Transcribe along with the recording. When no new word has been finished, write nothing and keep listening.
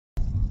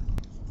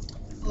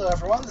Hello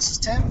everyone, this is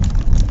Tim,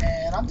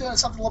 and I'm doing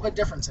something a little bit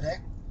different today.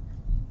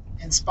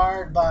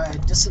 Inspired by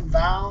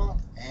Disavow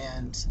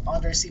and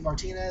Andre C.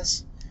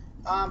 Martinez,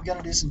 I'm going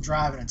to do some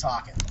driving and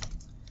talking.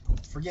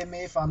 Forgive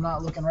me if I'm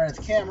not looking right at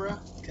the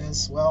camera,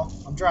 because, well,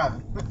 I'm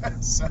driving.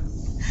 So,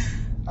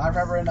 I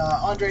remember in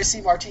Andre C.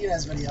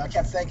 Martinez video, I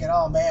kept thinking,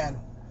 oh man,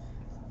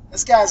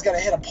 this guy's going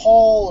to hit a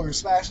pole or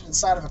smash into the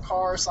side of a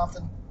car or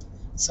something.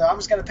 So I'm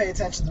just going to pay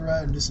attention to the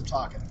road and do some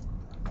talking.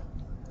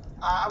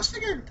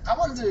 I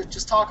wanted to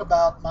just talk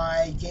about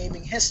my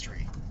gaming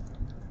history.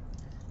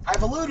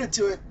 I've alluded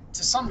to it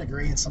to some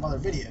degree in some other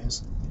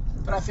videos,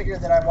 but I figured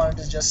that I wanted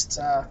to just,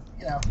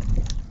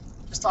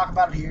 just talk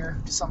about it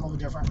here, do something a little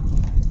different.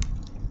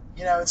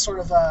 You know, it's sort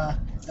of the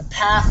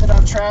path that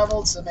I've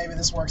traveled, so maybe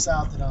this works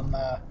out that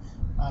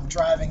I'm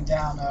driving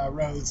down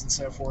roads and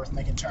so forth,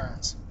 making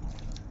turns,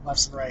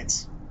 lefts and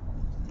rights.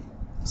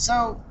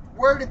 So,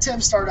 where did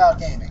Tim start out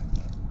gaming?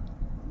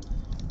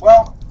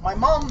 Well, my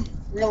mom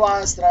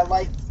realized that I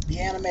liked the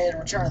animated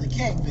Return of the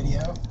King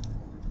video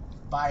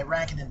by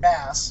Rankin and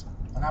Bass,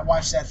 and I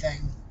watched that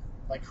thing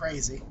like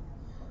crazy.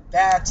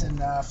 That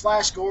and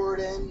Flash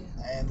Gordon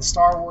and the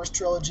Star Wars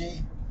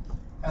trilogy,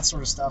 that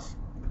sort of stuff.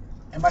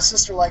 And my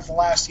sister liked The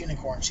Last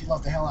Unicorn. She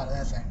loved the hell out of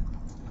that thing.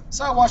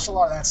 So I watched a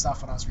lot of that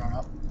stuff when I was growing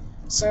up.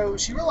 So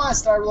she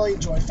realized that I really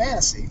enjoyed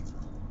fantasy,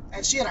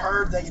 and she had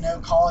heard that, you know,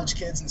 college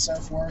kids and so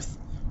forth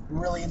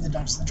were really into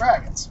Dungeons and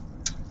Dragons.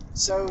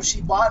 So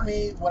she bought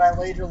me what I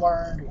later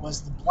learned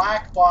was the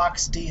Black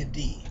Box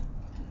D&D,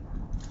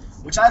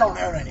 which I don't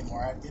own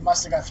anymore. It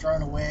must have got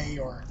thrown away,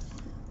 or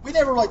we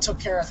never really took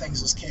care of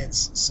things as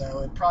kids,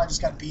 so it probably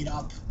just got beat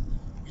up.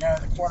 You know,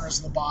 the corners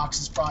of the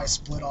boxes probably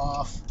split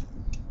off,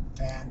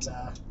 and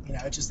you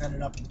know, it just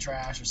ended up in the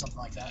trash or something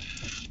like that.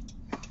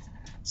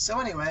 So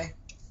anyway,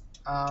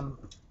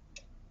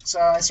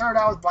 so I started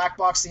out with Black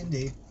Box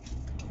D&D,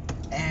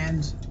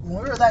 and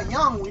when we were that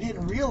young, we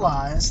didn't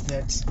realize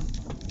that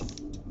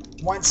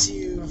once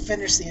you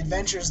finish the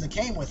adventures that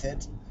came with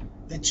it,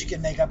 that you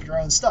can make up your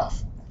own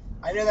stuff.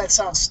 I know that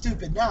sounds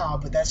stupid now,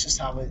 but that's just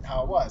how it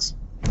was.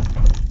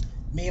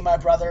 Me and my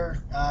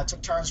brother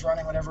took turns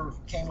running whatever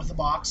came with the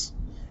box.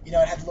 You know,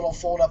 it had little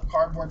fold-up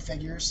cardboard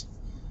figures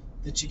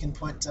that you can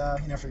put,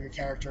 you know, for your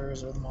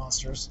characters or the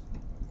monsters.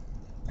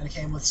 And it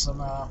came with some,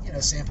 you know,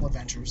 sample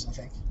adventures, I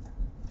think.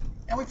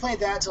 And we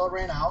played that until it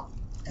ran out,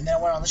 and then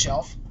it went on the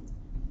shelf.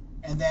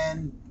 And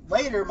then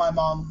later, my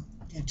mom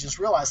just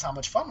realized how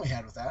much fun we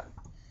had with that.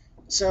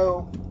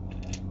 So,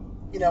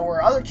 you know,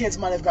 where other kids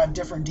might have gotten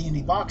different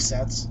D&D box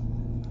sets,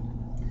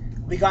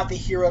 we got the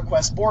Hero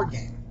Quest board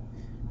game.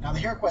 Now, the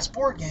Hero Quest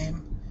board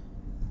game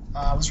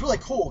was really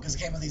cool because it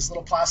came with these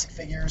little plastic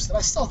figures that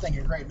I still think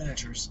are great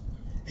miniatures.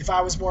 If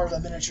I was more of a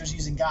miniatures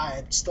using guy,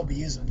 I'd still be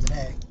using them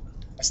today.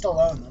 I still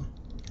own them.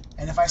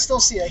 And if I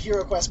still see a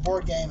Hero Quest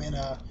board game in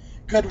a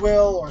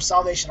Goodwill or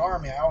Salvation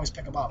Army, I always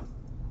pick them up.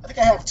 I think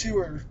I have 2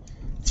 or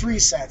 3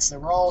 sets that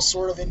were all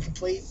sort of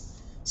incomplete.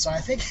 So I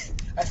think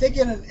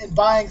in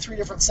buying 3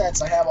 different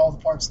sets, I have all the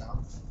parts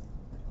now.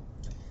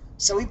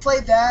 So we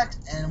played that,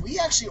 and we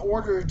actually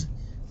ordered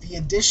the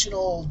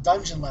additional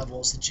dungeon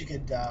levels that you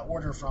could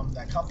order from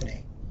that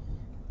company.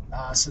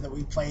 So that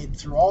we played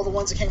through all the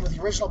ones that came with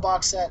the original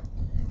box set,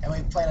 and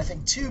we played, I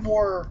think, 2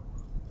 more,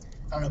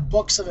 I don't know,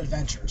 books of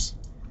adventures.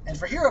 And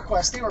for Hero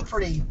Quest, they were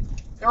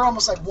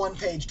almost like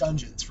 1-page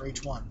dungeons for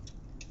each one.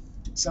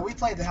 So we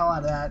played the hell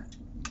out of that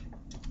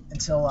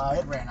until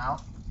it ran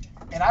out.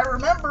 And I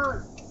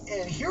remember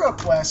in Hero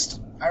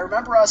Quest, I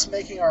remember us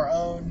making our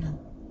own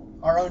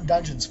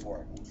dungeons for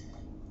it,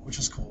 which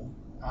was cool.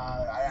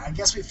 I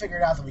guess we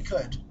figured out that we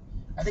could.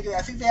 I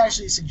think they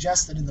actually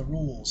suggested in the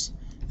rules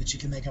that you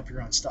can make up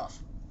your own stuff.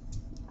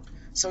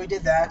 So we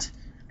did that,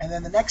 and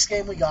then the next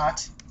game we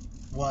got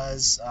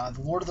was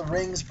the Lord of the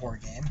Rings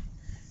board game.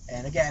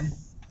 And again,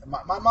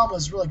 my mom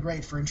was really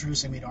great for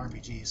introducing me to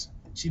RPGs.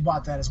 She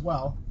bought that as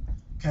well,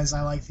 because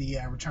I like the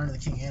Return of the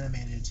King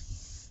animated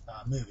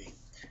movie.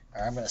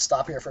 All right, I'm going to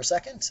stop here for a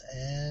second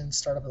and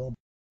start up a little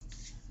bit.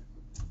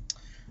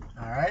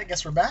 All right, I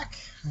guess we're back.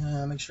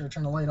 Make sure to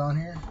turn the light on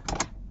here.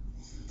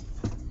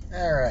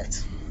 All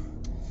right.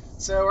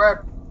 So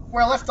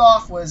where I left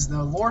off was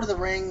the Lord of the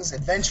Rings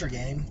adventure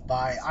game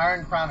by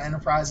Iron Crown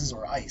Enterprises,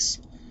 or ICE.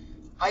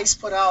 ICE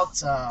put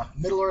out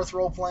Middle-earth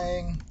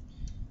role-playing,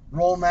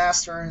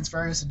 Rollmaster in its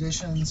various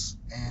editions,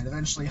 and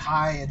eventually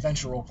High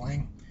Adventure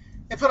role-playing.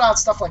 They put out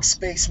stuff like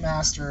Space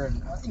Master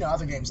and you know,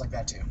 other games like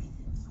that too.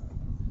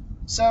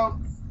 So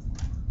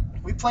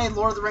we played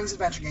Lord of the Rings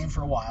adventure game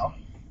for a while,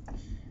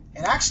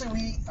 and actually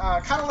we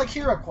kind of like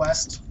Hero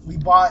Quest, we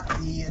bought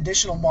the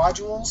additional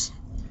modules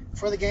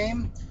for the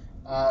game,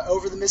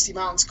 Over the Misty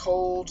Mountains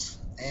Cold,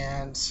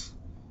 and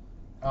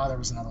there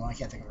was another one, I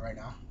can't think of it right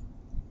now.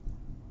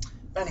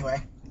 But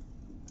anyway,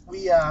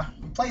 we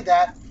played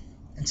that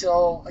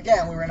until,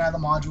 again, we ran out of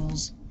the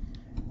modules.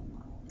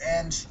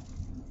 And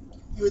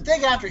you would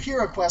think after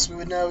Hero Quest we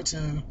would know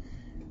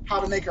how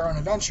to make our own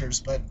adventures,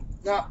 but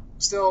no,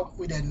 still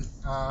we didn't.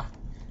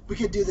 We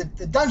could do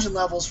the dungeon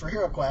levels for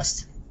Hero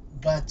Quest,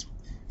 but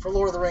for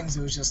Lord of the Rings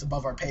it was just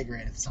above our pay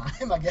grade at the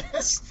time, I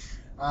guess.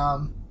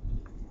 Um,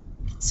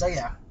 so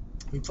yeah,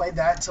 we played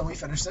that until we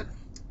finished it.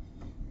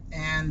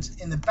 And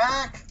in the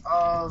back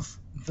of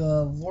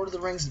the Lord of the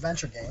Rings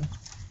adventure game,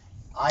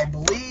 I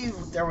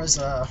believe there was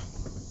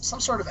some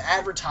sort of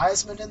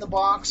advertisement in the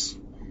box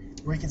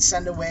where you could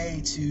send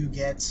away to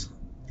get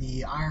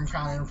the Iron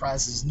Crown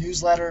Enterprises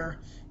newsletter,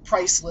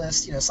 price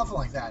list, something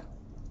like that.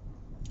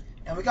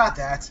 And we got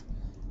that,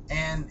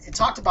 and it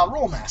talked about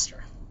Rolemaster.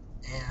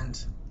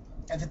 And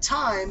at the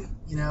time,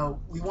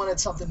 we wanted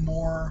something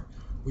more.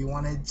 We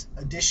wanted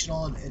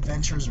additional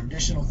adventures or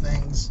additional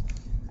things.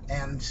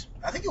 And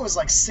I think it was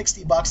like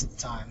 $60 at the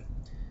time.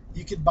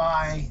 You could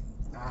buy,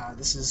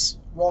 this is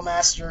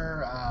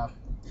Rolemaster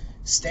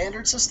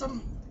Standard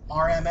System,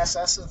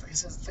 RMSS, I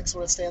think is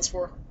what it stands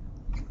for,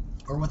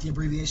 or what the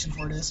abbreviation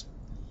for it is.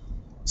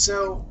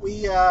 So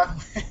we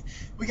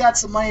we got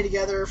some money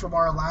together from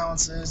our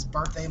allowances,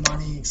 birthday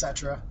money,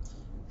 etc.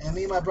 And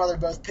me and my brother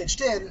both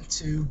pitched in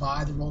to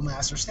buy the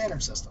Rolemaster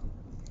Standard System.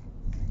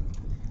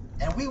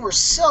 And we were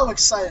so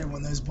excited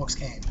when those books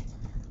came.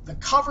 The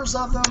covers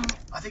of them,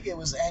 I think it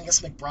was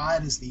Angus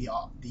McBride is the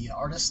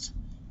artist.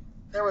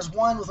 There was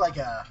one with like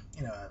a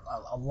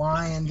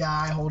lion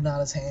guy holding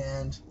out his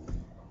hand,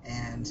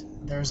 and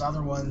there's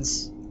other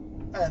ones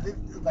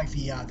like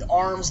the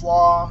Arms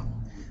Law.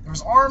 There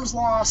was Arms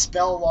Law,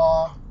 Spell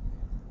Law,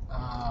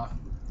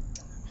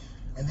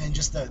 and then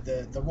just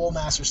the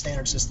Rolemaster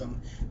Standard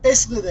System.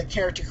 Basically the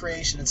character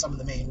creation and some of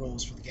the main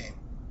rules for the game.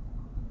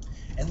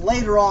 And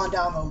later on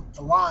down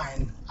the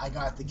line, I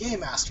got the Game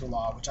Master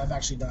Law, which I've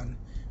actually done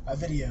a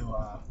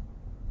video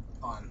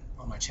on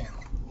my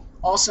channel.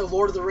 Also,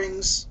 Lord of the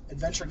Rings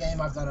adventure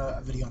game, I've done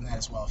a video on that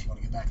as well if you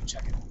want to go back and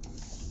check it.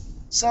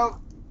 So,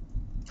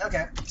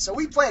 okay, so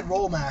we played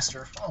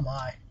Rolemaster. Oh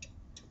my.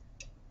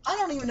 I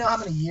don't even know how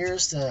many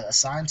years to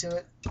assign to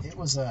it. It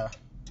was a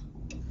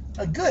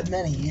good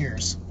many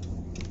years.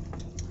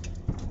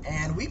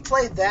 And we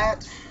played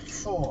that,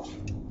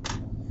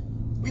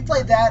 we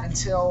played that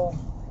until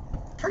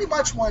pretty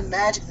much when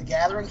Magic the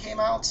Gathering came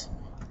out.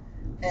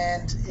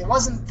 And it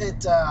wasn't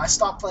that I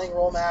stopped playing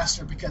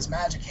Rolemaster because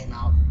Magic came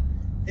out.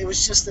 It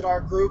was just that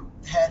our group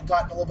had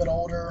gotten a little bit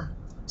older.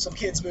 Some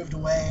kids moved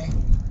away.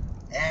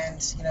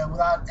 And,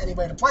 without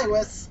anybody to play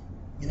with,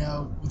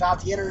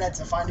 without the internet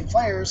to find new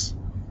players,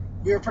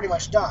 we were pretty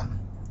much done.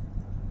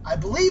 I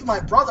believe my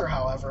brother,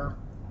 however,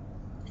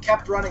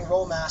 kept running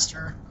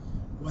Rolemaster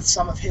with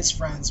some of his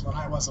friends when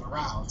I wasn't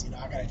around.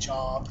 I got a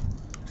job.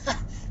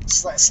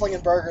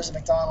 Slinging burgers at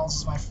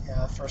McDonald's was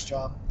my first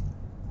job.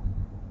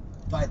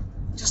 But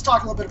just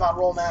talking a little bit about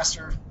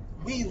Rolemaster,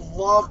 we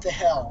loved the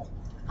hell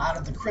out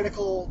of the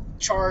critical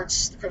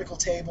charts, the critical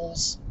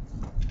tables,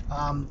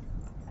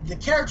 the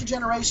character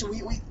generation.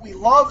 We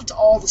loved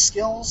all the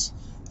skills,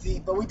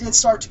 but we did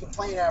start to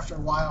complain after a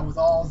while with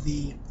all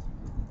the,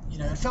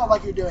 it felt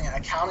like you were doing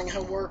accounting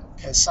homework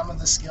because some of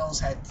the skills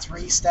had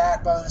 3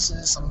 stat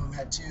bonuses, some of them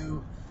had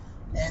 2,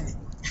 and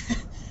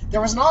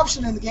there was an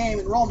option in the game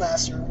in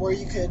Rolemaster where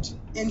you could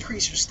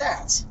increase your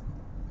stats.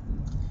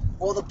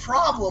 Well, the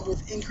problem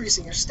with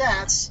increasing your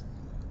stats,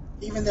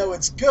 even though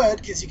it's good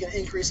because you can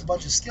increase a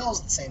bunch of skills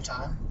at the same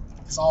time,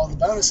 because all the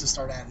bonuses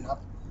start adding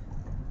up,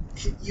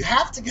 you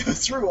have to go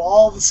through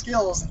all the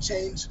skills and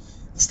change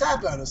the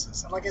stat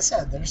bonuses. And like I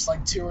said, there's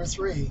like 2 or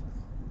 3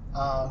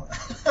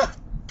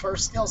 per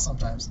skill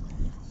sometimes.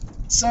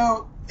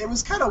 So it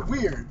was kind of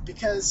weird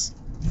because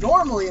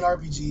normally in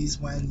RPGs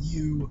when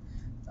you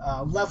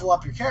level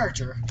up your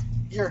character,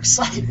 you're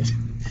excited.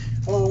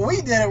 Well, when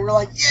we did it, we were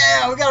like,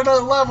 yeah, we got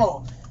another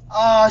level.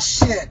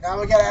 Shit, now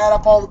we gotta add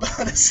up all the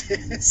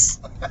bonuses.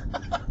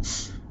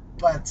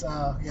 But,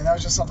 yeah, that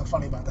was just something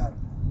funny about that.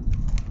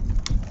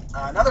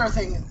 Another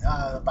thing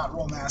about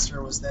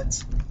Rolemaster was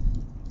that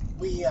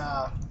we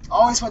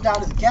always went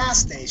down to the gas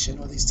station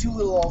where these 2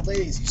 little old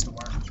ladies used to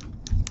work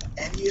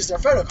and used their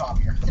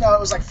photocopier. It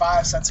was like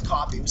 5 cents a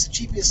copy. It was the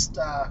cheapest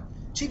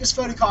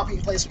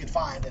photocopying place we could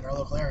find in our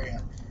local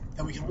area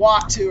that we could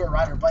walk to or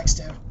ride our bikes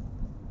to.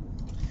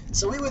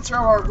 So we would throw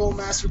our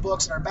Rolemaster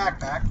books in our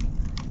backpack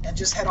and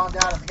just head on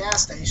down to the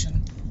gas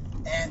station,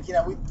 and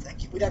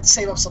we'd have to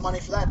save up some money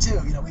for that too.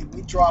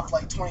 We'd drop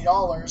like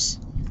 $20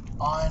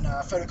 on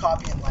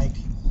photocopying like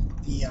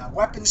the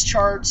weapons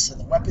charts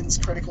and the weapons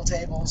critical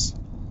tables.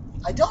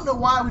 I don't know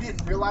why we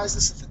didn't realize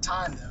this at the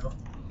time though.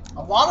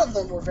 A lot of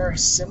them were very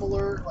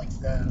similar, like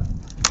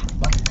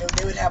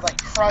they would have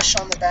like crush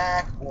on the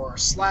back or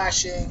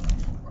slashing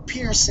or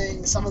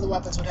piercing. Some of the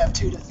weapons would have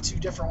two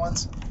different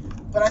ones.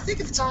 But I think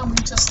at the time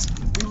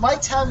we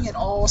liked having it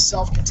all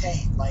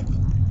self-contained. Like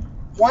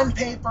one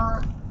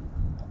paper,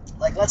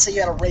 like let's say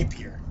you had a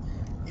rapier,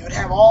 you would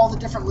have all the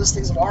different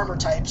listings of armor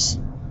types,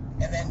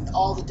 and then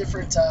all the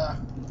different,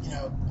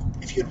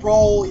 if you'd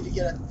roll, you'd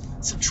get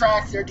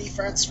subtract their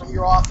defense from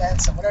your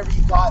offense, and whatever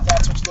you got,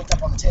 that's what you looked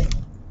up on the table.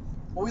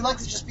 Well, we like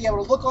to just be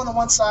able to look on the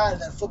one side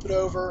and then flip it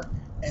over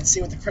and see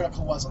what the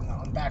critical was on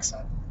the back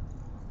side.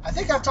 I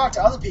think I've talked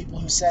to other people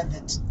who said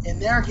that in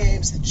their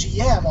games the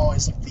GM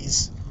always looked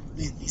these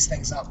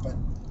things up, but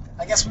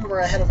I guess we were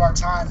ahead of our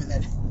time in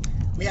that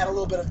we had a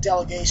little bit of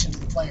delegation to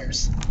the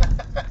players.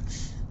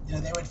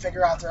 they would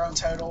figure out their own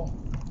total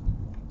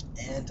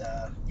and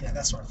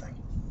that sort of thing.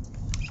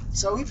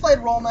 So we played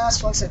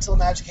Rolemaster, like I said, until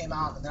Magic came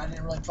out, and then I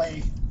didn't really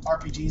play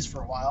RPGs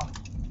for a while.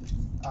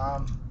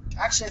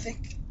 Actually, I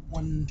think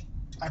when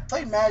I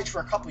played Magic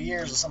for a couple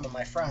years with some of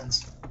my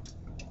friends,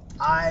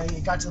 I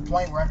got to the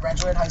point where I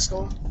graduated high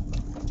school.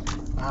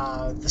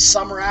 The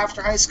summer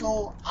after high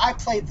school, I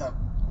played the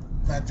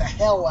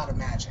hell out of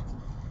Magic.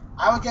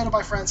 I would go to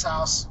my friend's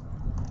house,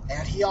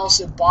 and he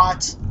also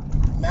bought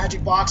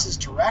Magic boxes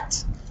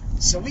direct,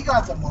 so we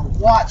got them a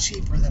lot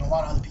cheaper than a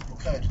lot of other people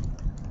could.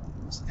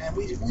 And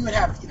we would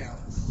have,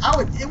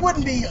 it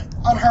wouldn't be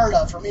unheard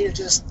of for me to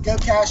just go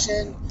cash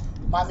in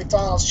my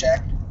McDonald's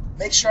check,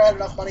 make sure I had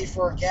enough money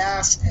for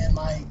gas and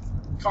my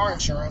car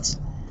insurance,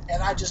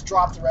 and I just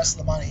drop the rest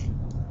of the money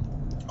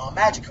on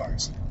Magic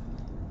cards.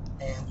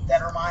 And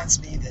that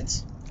reminds me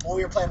that when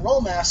we were playing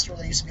Rolemaster,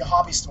 there used to be a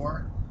hobby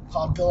store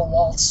called Bill and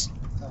Walt's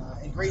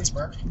in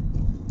Greensburg,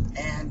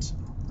 and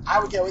I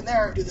would go in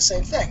there and do the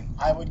same thing.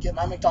 I would get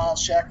my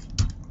McDonald's check,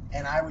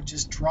 and I would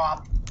just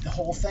drop the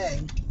whole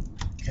thing,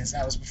 because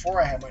that was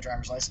before I had my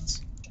driver's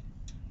license.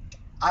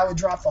 I would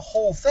drop the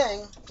whole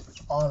thing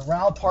on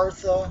Ral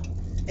Partha,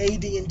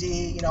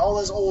 AD&D, all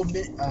those old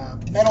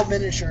metal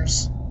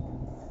miniatures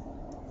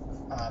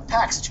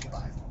packs that you could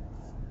buy.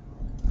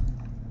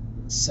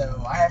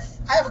 So I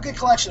have a good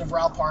collection of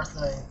Ral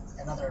Partha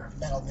and other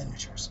metal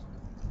miniatures.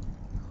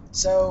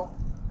 So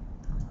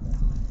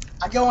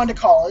I go on to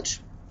college,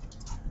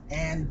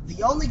 and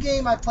the only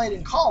game I played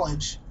in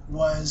college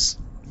was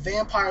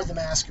Vampire the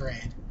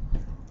Masquerade,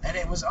 and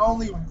it was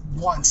only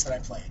once that I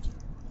played.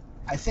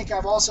 I think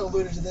I've also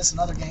alluded to this in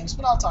other games,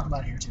 but I'll talk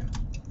about it here too.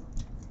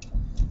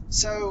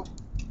 So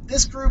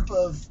this group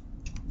of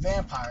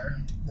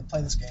vampire that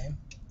play this game,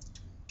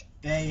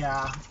 they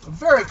a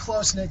very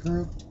close-knit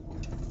group.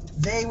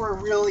 They were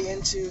really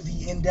into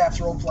the in-depth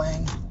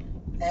role-playing,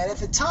 and at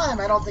the time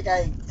I don't think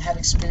I had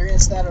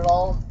experienced that at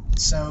all,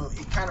 so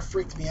it kind of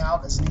freaked me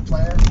out as a new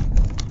player.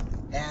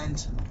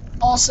 And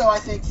also I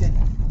think that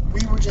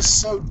we were just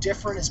so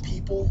different as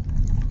people.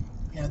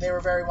 They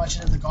were very much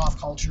into the goth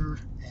culture,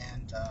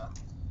 and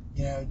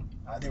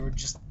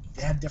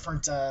they had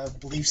different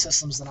belief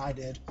systems than I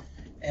did,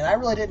 and I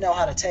really didn't know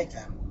how to take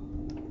them.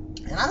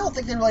 And I don't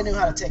think they really knew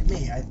how to take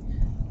me.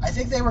 I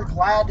think they were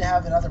glad to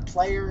have another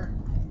player,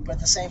 but at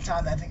the same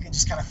time, I think they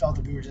just kind of felt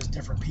that we were just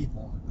different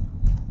people.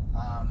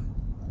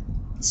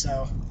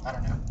 So, I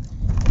don't know.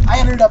 I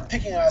ended up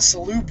picking a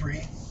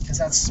Salubri, because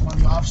that's one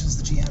of the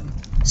options the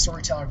GM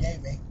storyteller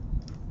gave me.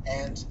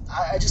 And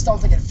I just don't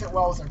think it fit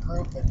well with our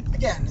group. But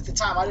again, at the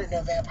time, I didn't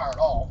know Vampire at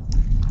all.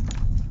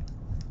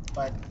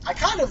 But I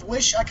kind of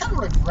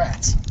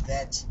regret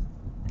that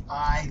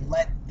I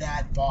let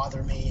that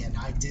bother me and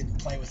I didn't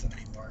play with them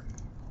anymore.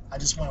 I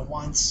just went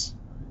once.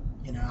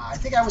 I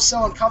think I was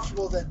so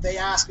uncomfortable that they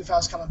asked if I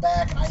was coming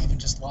back, and I even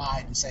just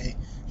lied and say,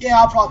 yeah,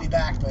 I'll probably be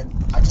back, but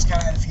I just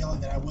kind of had a feeling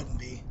that I wouldn't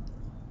be.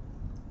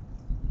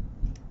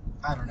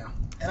 I don't know.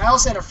 And I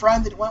also had a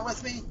friend that went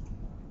with me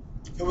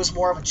who was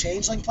more of a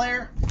Changeling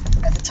player.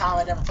 At the time,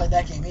 I never played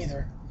that game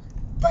either.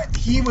 But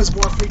he was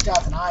more freaked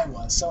out than I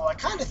was. So I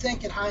kind of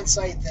think in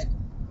hindsight that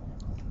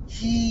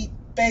he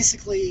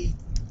basically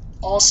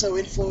also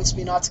influenced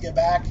me not to go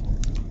back.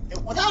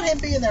 Without him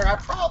being there, I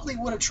probably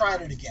would have tried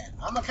it again.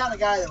 I'm the kind of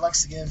guy that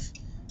likes to give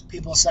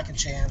people a second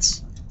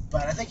chance,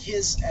 but I think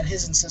at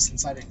his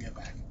insistence, I didn't go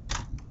back.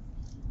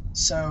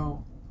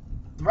 So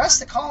the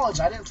rest of college,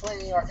 I didn't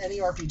play any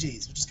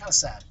RPGs, which is kind of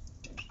sad.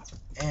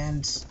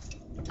 And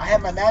I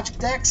had my Magic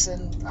decks,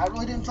 and I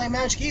really didn't play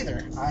Magic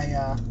either.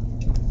 I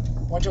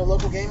went to a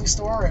local gaming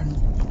store, and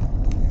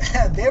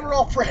they were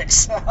all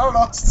pricks. I don't know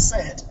how to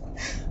say it.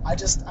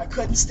 I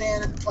couldn't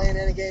stand playing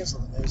any games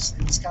with them.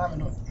 It was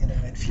kind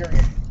of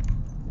infuriating.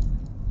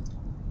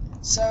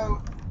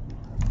 So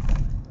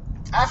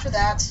after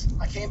that,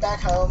 I came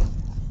back home,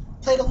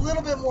 played a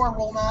little bit more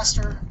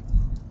Rolemaster,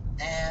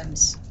 and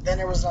then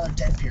there was another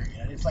dead period.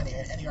 I didn't play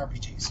any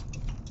RPGs.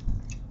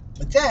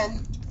 But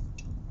then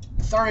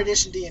 3rd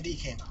edition D&D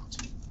came out,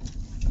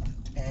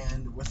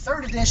 and with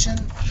 3rd edition,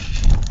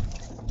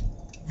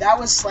 that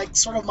was like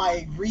sort of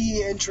my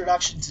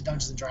reintroduction to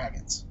Dungeons &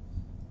 Dragons.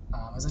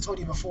 As I told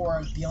you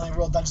before, the only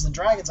real Dungeons &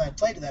 Dragons I had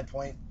played at that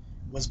point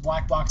was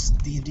Black Box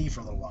D&D for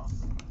a little while.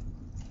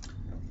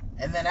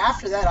 And then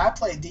after that, I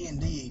played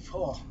D&D,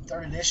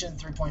 3rd edition,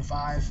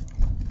 3.5,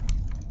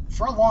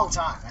 for a long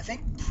time. I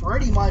think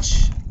pretty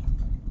much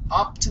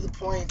up to the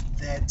point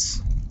that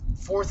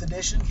 4th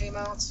edition came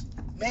out,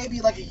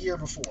 maybe like a year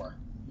before.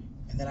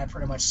 And then I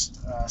pretty much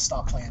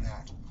stopped playing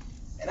that.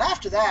 And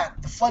after that,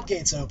 the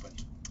floodgates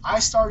opened. I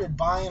started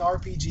buying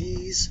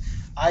RPGs.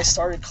 I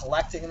started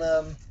collecting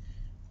them.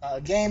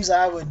 Games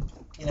I would,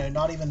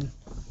 not even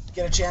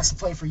get a chance to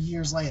play for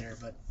years later.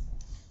 But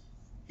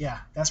yeah,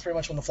 that's pretty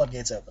much when the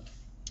floodgates opened.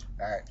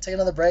 All right, take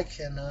another break,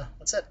 and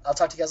that's it. I'll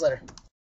talk to you guys later.